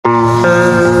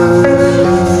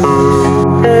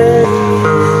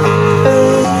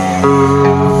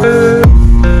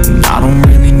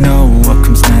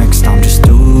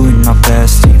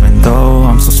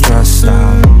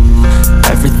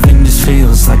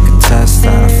like a test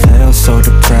that I fail, so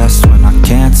depressed when I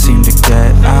can't seem to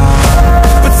get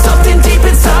out. But something deep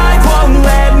inside won't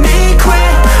let me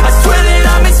quit. I swear that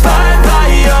I'm inspired by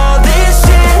all this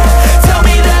shit. Tell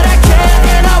me that I can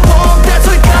and I won't, that's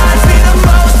what guides me the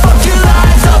most. Fuck your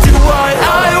lies, I'll do what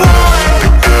I want.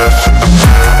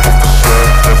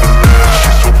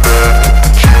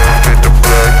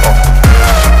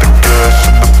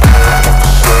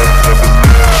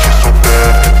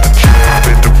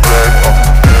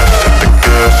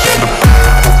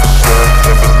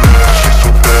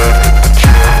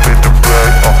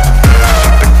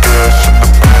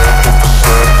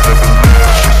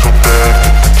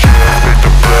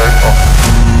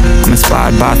 I'm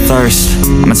inspired by thirst,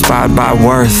 I'm inspired by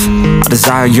worth. I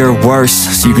desire your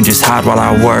worst, so you can just hide while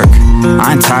I work.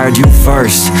 I ain't tired, you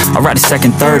first. I'll write a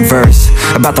second, third verse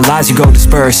about the lies you go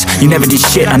disperse. You never did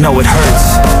shit, I know it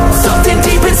hurts. Something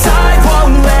deep inside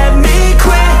won't let me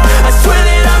quit. I swear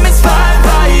that I'm inspired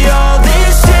by all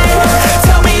this shit.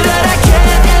 Tell me that I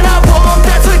can and I won't,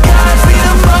 that's what guides me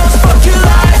the most. Fuck your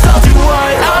lies, I'll do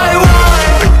what I want.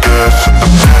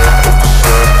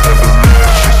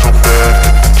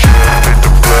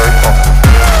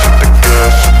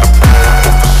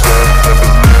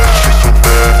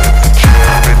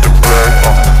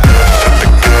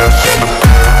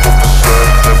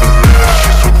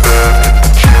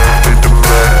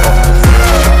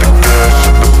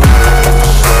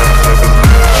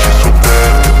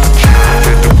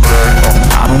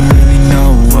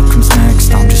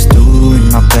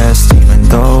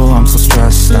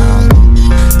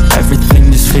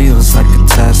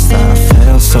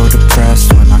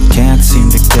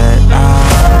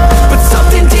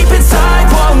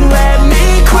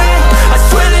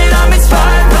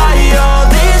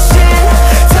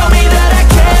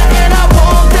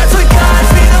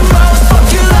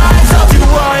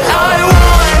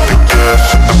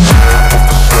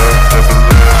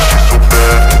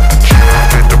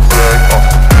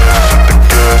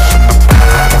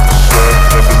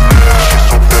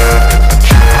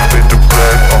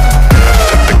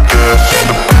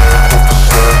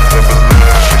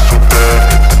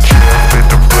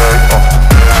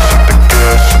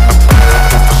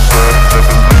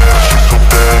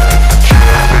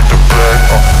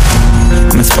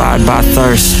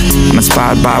 I'm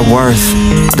inspired by worth.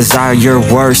 I desire your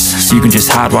worst, so you can just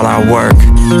hide while I work.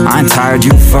 I ain't tired,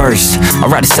 you first. I'll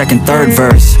write a second, third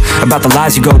verse about the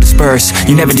lies you go disperse.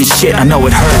 You never did shit, I know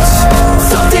it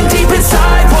hurts. Something deep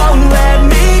inside won't let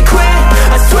me quit.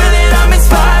 I swear that I'm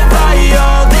inspired by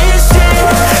all this shit.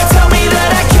 Tell me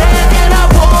that I can and I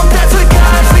won't, that's what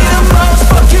guides me the most.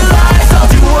 Fuck your lies, I'll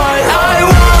do what I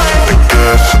want.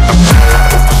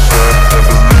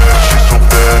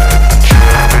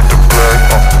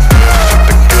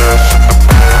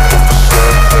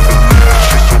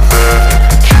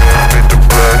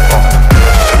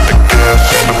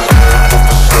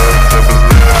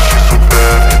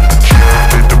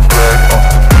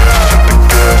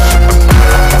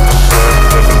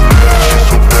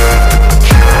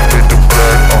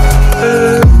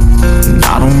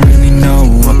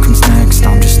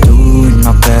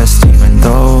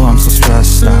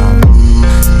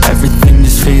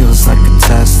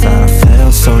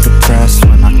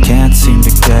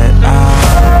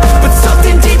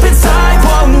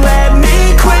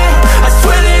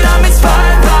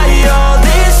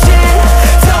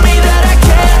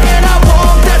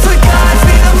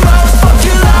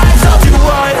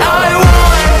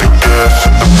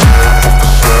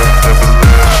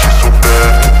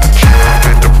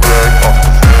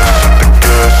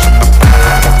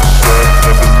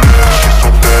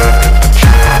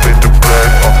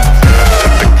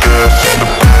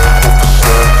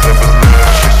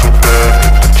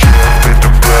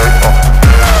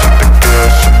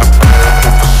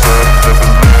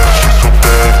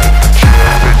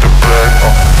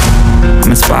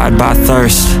 By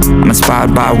thirst, I'm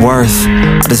inspired by worth.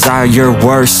 I desire your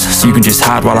worst, so you can just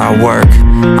hide while I work.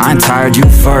 I ain't tired, you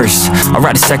first. I'll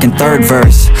write a second, third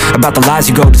verse about the lies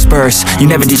you go disperse. You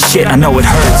never did shit, I know it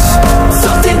hurts.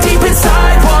 Something deep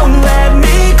inside won't let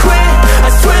me quit. I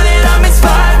swear that I'm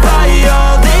inspired by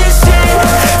all this shit.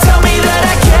 Tell me that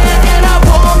I can and I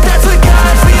won't, that's what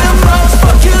guides me the most.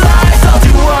 Fuck your lies, I'll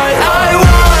do what I want.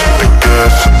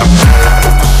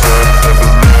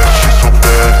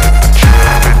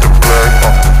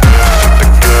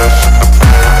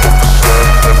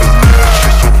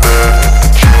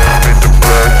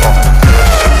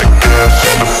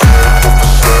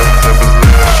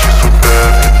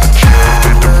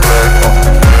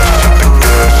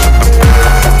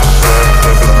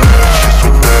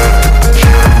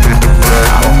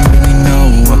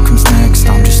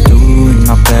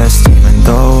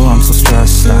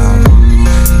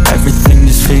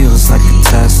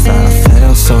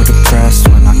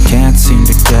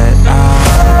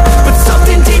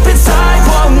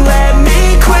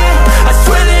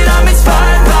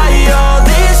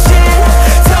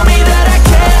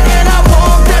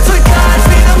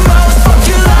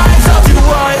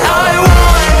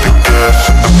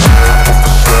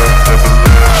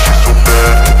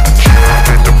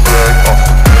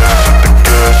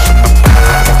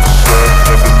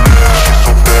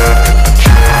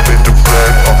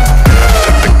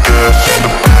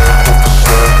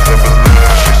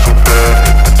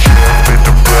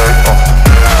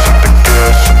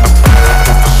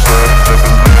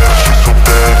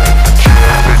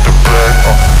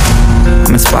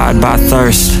 inspired by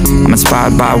thirst, I'm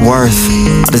inspired by worth.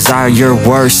 I desire your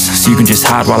worst, so you can just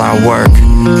hide while I work.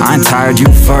 I ain't tired, you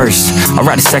first. I'll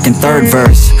write a second, third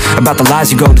verse about the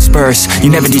lies you go disperse. You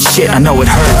never did shit, I know it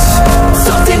hurts.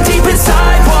 Something deep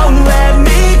inside won't let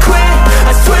me quit.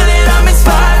 I swear that I'm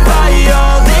inspired by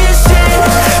all this shit.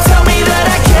 Tell me that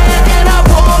I can and I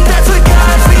won't. That's what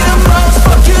guides me the most.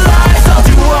 Fuck your lies, I'll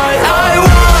do what I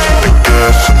want.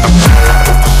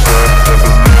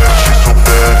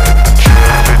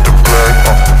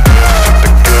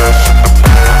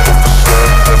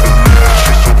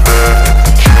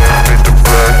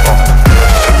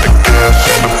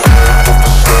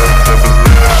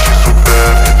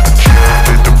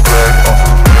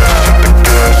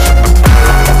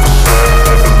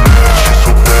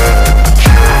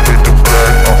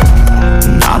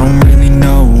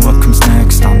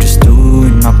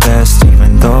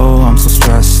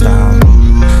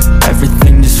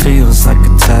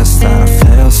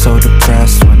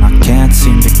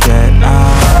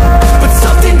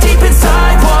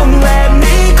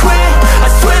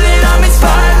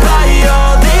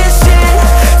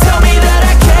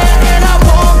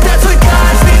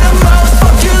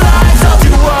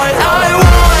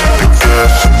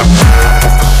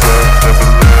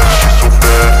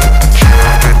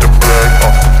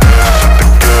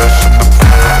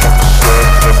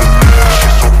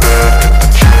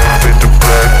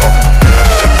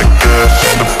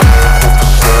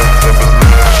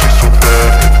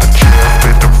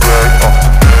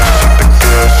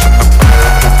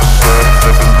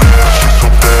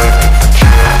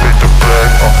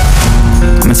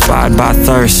 By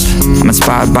thirst, I'm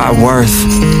inspired by worth.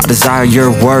 I desire your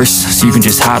worst, so you can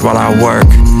just hide while I work.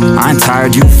 I ain't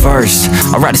tired, you first.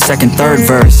 I'll write a second, third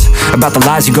verse about the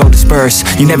lies you go disperse.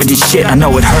 You never did shit, I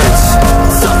know it hurts.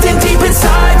 Something deep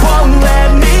inside won't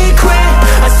let me quit.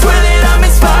 I swear that I'm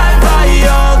inspired by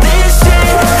all this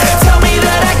shit. Tell me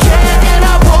that I can and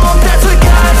I won't. That's what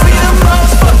guides me the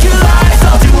most. Fuck your lies,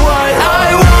 I'll do what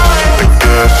I want.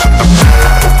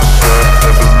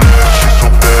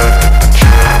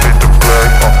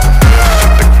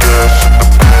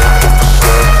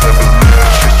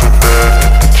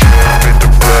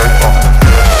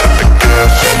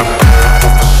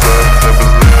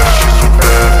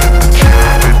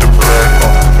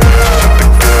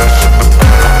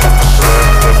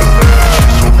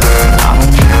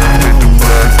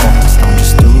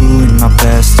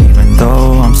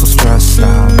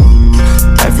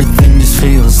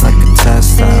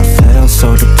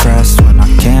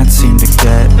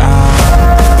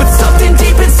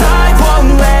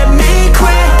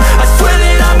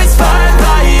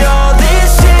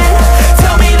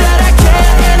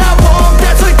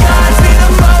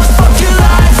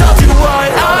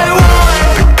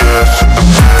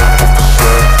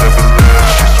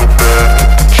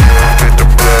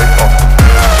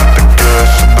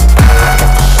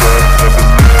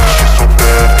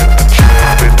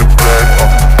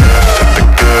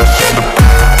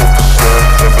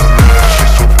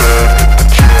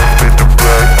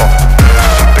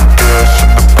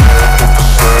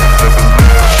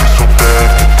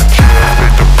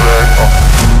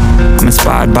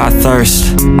 By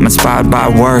thirst, I'm inspired by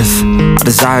worth. I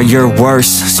desire your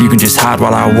worst, so you can just hide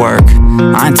while I work.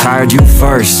 I ain't tired, you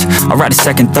first. I'll write a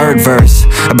second, third verse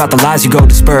about the lies you go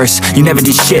disperse. You never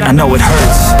did shit, I know it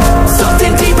hurts.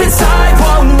 Something